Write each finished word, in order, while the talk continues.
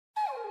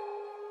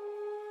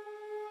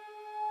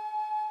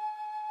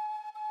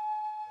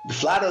The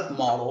flat Earth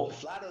model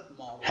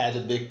had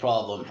a big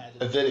problem,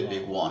 a very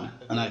big one,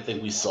 and I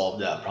think we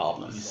solved that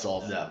problem.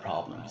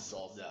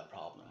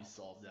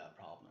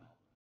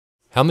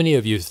 How many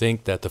of you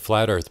think that the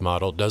flat Earth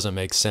model doesn't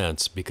make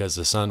sense because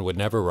the sun would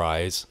never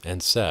rise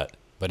and set,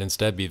 but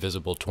instead be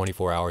visible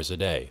 24 hours a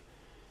day?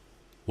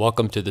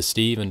 Welcome to the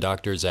Steve and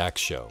Dr. Zack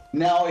show.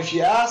 Now, if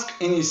you ask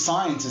any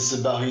scientist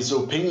about his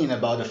opinion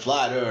about the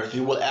flat Earth,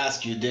 he will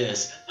ask you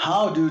this: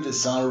 how do the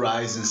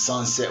sunrise and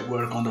sunset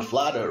work on the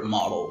flat Earth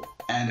model?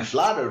 And the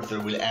flat earther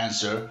will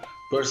answer,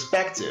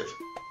 perspective.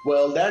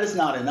 Well, that is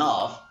not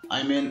enough.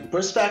 I mean,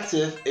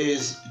 perspective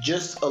is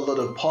just a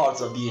little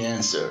part of the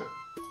answer,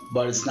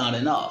 but it's not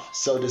enough.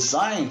 So the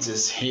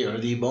scientist here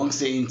debunks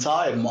the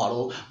entire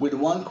model with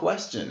one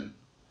question.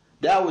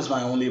 That was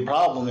my only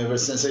problem ever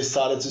since I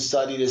started to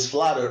study this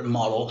flat Earth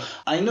model.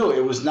 I knew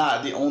it was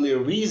not the only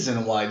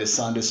reason why the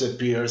sun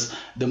disappears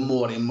the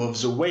more it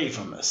moves away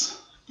from us,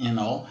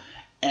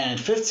 And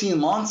 15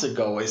 months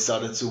ago, I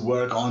started to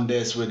work on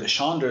this with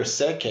Chandra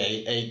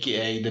Seke,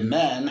 aka The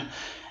Man,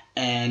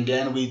 and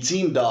then we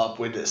teamed up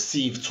with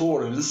Steve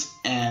Torrance,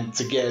 and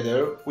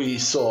together we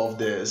solved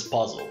this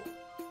puzzle.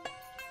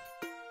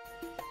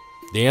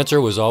 The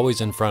answer was always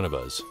in front of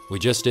us. We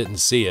just didn't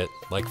see it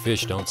like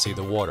fish don't see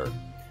the water.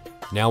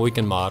 Now we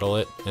can model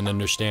it and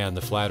understand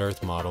the flat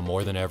Earth model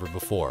more than ever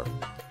before.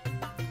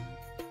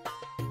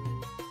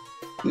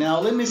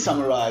 Now let me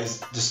summarize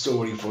the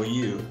story for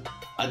you.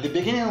 At the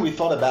beginning, we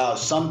thought about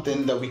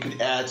something that we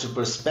could add to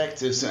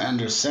perspective to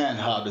understand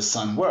how the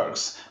sun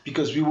works,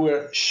 because we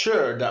were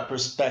sure that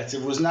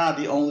perspective was not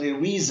the only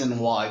reason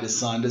why the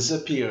sun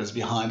disappears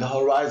behind the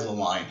horizon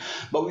line,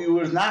 but we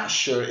were not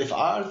sure if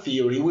our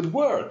theory would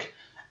work,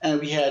 and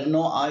we had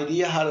no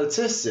idea how to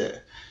test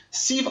it.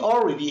 Steve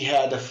already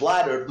had the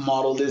flat Earth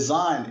model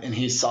designed in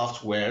his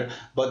software,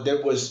 but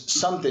there was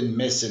something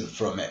missing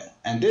from it,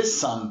 and this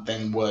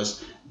something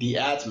was the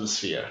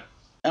atmosphere.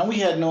 And we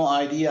had no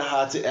idea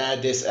how to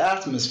add this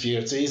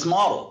atmosphere to his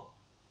model,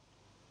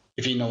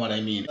 if you know what I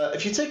mean.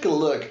 If you take a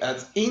look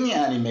at any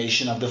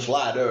animation of the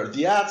flat Earth,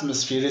 the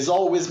atmosphere is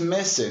always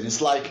missing.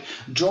 It's like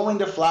drawing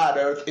the flat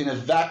Earth in a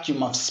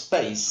vacuum of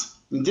space.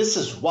 And this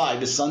is why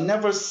the sun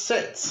never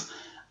sits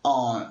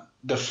on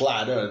the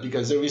flat Earth,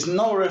 because there is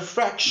no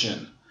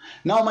refraction.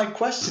 Now my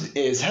question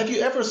is, have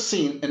you ever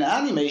seen an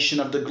animation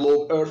of the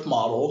globe Earth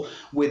model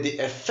with the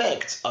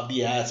effect of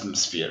the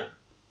atmosphere?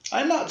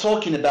 I'm not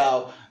talking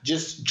about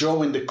just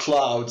drawing the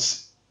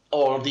clouds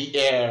or the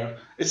air.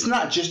 It's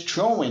not just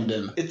drawing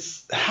them.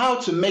 It's how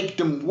to make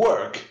them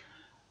work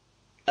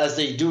as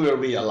they do in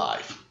real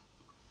life.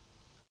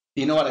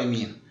 You know what I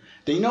mean?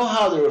 They know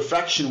how the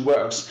refraction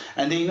works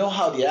and they know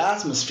how the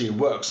atmosphere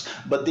works,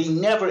 but they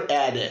never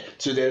add it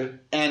to their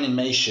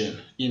animation,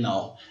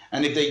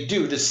 And if they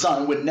do, the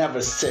sun would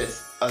never sit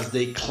as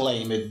they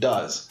claim it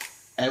does.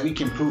 And we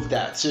can prove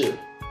that too.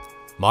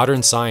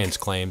 Modern science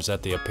claims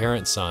that the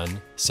apparent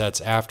sun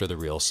sets after the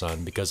real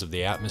sun because of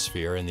the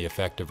atmosphere and the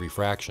effect of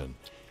refraction.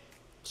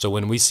 So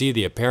when we see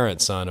the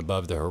apparent sun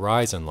above the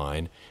horizon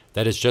line,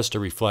 that is just a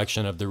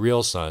reflection of the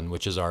real sun,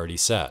 which is already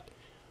set.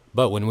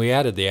 But when we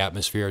added the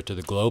atmosphere to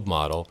the globe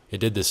model, it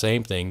did the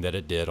same thing that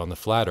it did on the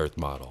flat Earth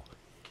model.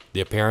 The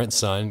apparent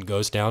sun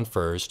goes down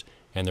first,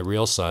 and the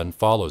real sun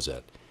follows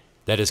it.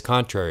 That is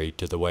contrary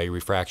to the way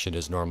refraction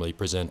is normally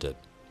presented.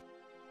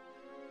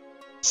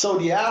 So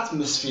the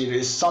atmosphere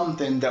is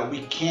something that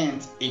we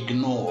can't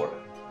ignore.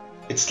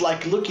 It's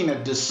like looking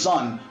at the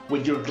sun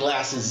with your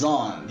glasses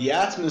on. The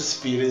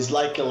atmosphere is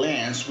like a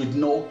lens with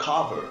no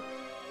cover.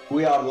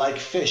 We are like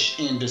fish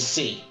in the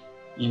sea,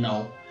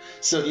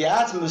 So the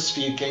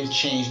atmosphere can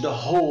change the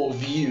whole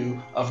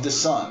view of the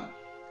sun.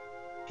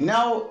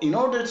 Now, in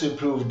order to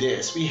prove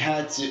this, we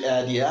had to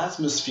add the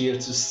atmosphere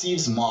to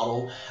Steve's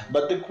model,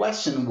 but the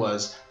question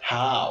was,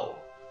 how?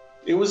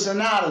 It was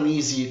not an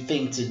easy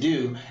thing to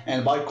do,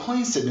 and by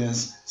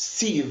coincidence,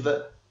 Steve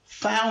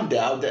found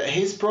out that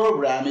his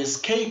program is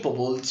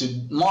capable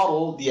to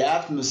model the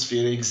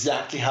atmosphere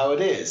exactly how it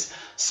is.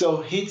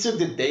 So he took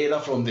the data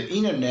from the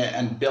internet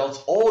and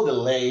built all the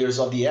layers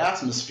of the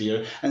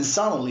atmosphere, and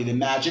suddenly the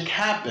magic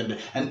happened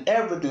and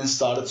everything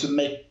started to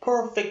make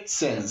perfect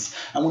sense.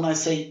 And when I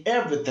say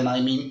everything, I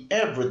mean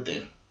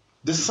everything.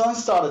 The sun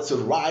started to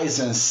rise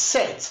and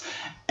set,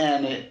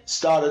 and it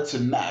started to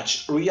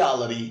match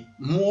reality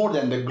more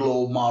than the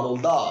globe model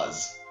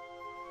does.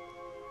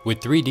 With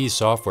 3D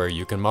software,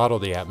 you can model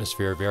the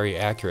atmosphere very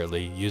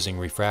accurately using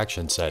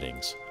refraction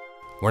settings.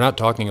 We're not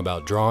talking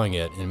about drawing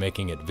it and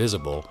making it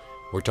visible.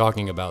 We're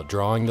talking about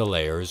drawing the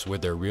layers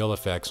with their real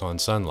effects on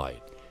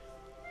sunlight.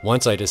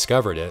 Once I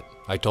discovered it,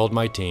 I told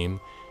my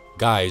team,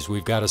 guys,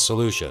 we've got a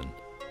solution.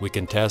 We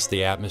can test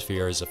the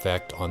atmosphere's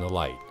effect on the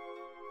light.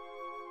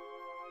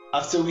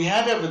 After we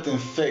had everything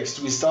fixed,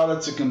 we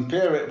started to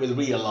compare it with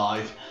real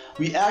life.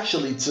 We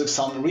actually took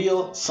some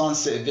real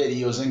sunset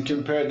videos and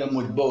compared them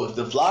with both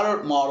the flat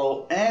Earth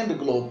model and the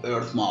globe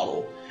Earth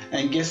model.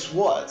 And guess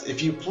what?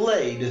 If you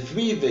play the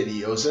 3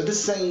 videos at the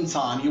same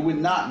time, you would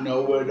not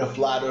know where the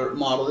flat Earth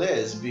model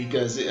is,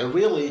 because it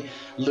really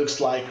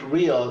looks like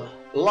real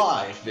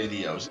live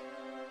videos.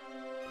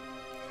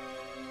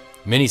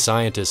 Many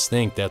scientists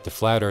think that the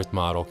flat Earth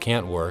model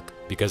can't work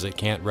because it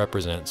can't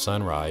represent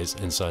sunrise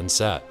and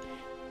sunset.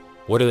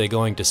 What are they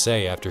going to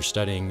say after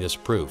studying this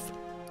proof?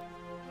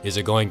 Is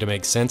it going to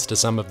make sense to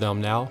some of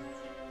them now?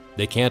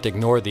 They can't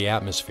ignore the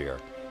atmosphere,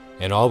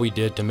 and all we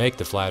did to make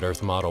the flat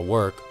Earth model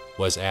work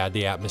was add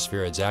the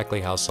atmosphere exactly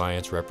how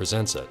science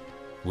represents it.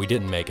 We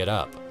didn't make it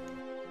up.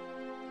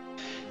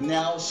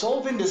 Now,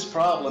 solving this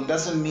problem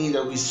doesn't mean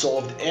that we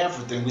solved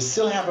everything. We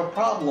still have a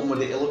problem with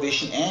the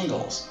elevation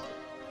angles,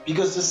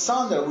 because the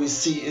sun that we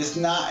see is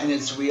not in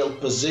its real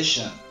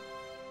position.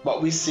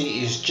 What we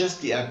see is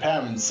just the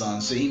apparent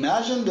sun. So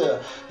imagine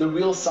the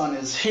real sun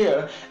is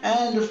here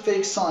and the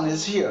fake sun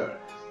is here.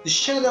 The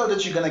shadow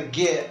that you're gonna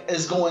get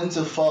is going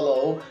to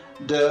follow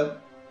the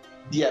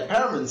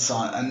apparent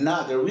sun and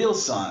not the real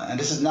sun, and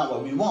this is not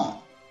what we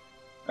want.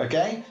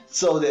 Okay,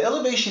 so the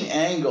elevation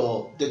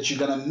angle that you're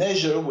gonna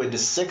measure with the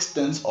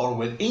sextant or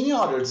with any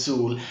other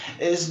tool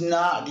is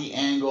not the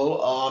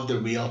angle of the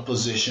real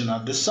position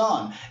of the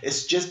sun.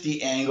 It's just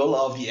the angle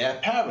of the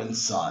apparent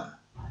sun.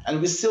 And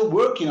we're still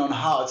working on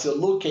how to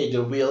locate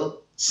the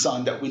real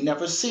sun that we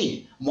never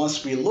see.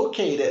 Once we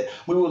locate it,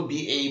 we will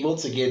be able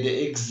to get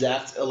the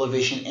exact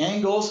elevation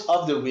angles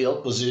of the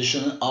real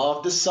position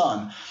of the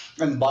sun.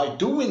 And by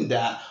doing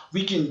that,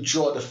 we can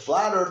draw the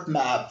flat Earth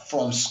map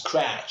from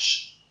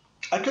scratch.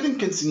 I couldn't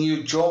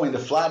continue drawing the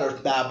flat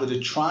Earth map with the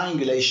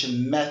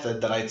triangulation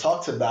method that I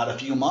talked about a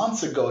few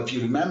months ago, if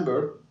you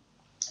remember,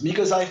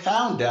 because I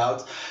found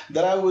out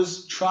that I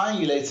was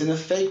triangulating a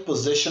fake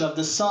position of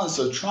the sun.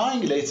 So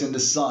triangulating the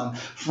sun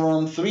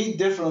from 3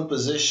 different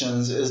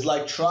positions is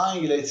like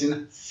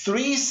triangulating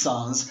 3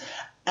 suns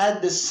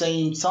at the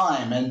same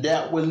time, and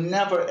that will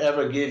never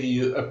ever give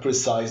you a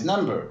precise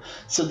number.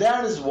 So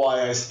that is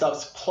why I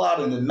stopped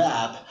plotting the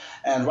map,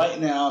 and right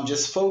now I'm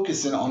just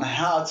focusing on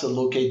how to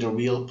locate the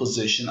real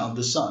position of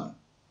the sun.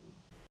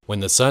 When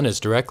the sun is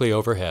directly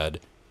overhead,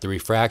 the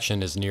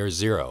refraction is near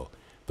 0,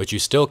 but you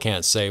still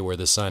can't say where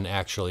the sun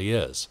actually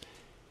is.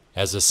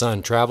 As the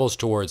sun travels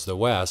towards the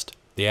west,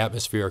 the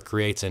atmosphere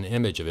creates an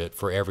image of it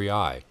for every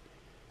eye.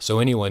 So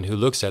anyone who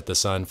looks at the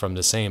sun from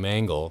the same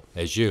angle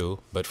as you,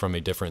 but from a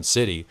different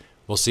city,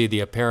 will see the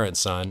apparent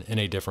sun in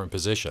a different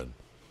position.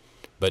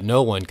 But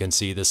no one can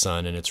see the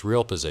sun in its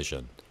real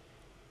position.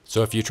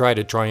 So if you try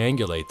to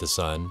triangulate the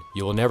sun,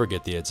 you will never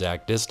get the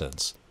exact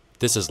distance.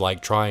 This is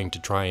like trying to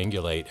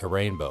triangulate a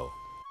rainbow.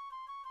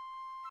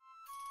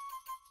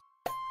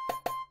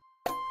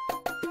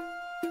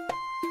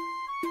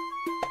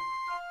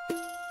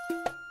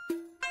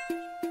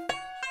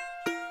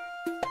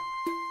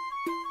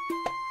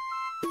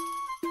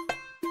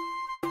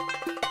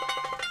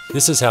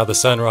 This is how the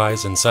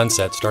sunrise and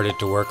sunset started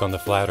to work on the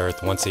flat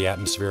Earth once the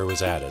atmosphere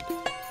was added.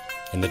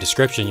 In the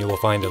description you will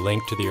find a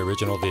link to the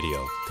original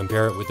video.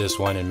 Compare it with this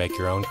one and make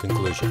your own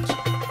conclusions.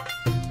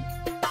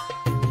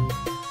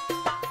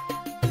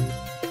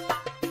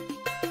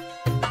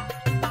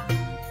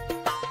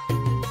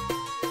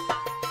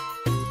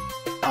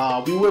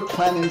 We were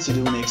planning to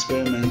do an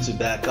experiment to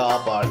back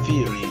up our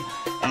theory,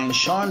 and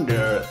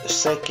Chandra,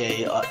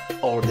 Seke,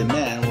 or the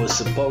man, was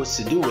supposed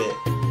to do it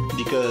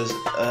because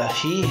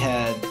he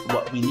had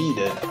what we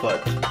needed,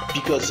 but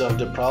because of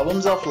the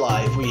problems of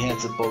life we had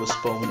to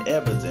postpone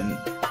everything.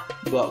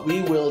 But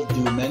we will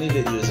do many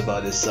videos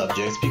about this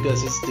subject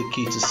because it's the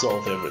key to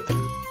solve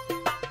everything.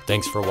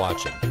 Thanks for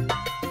watching.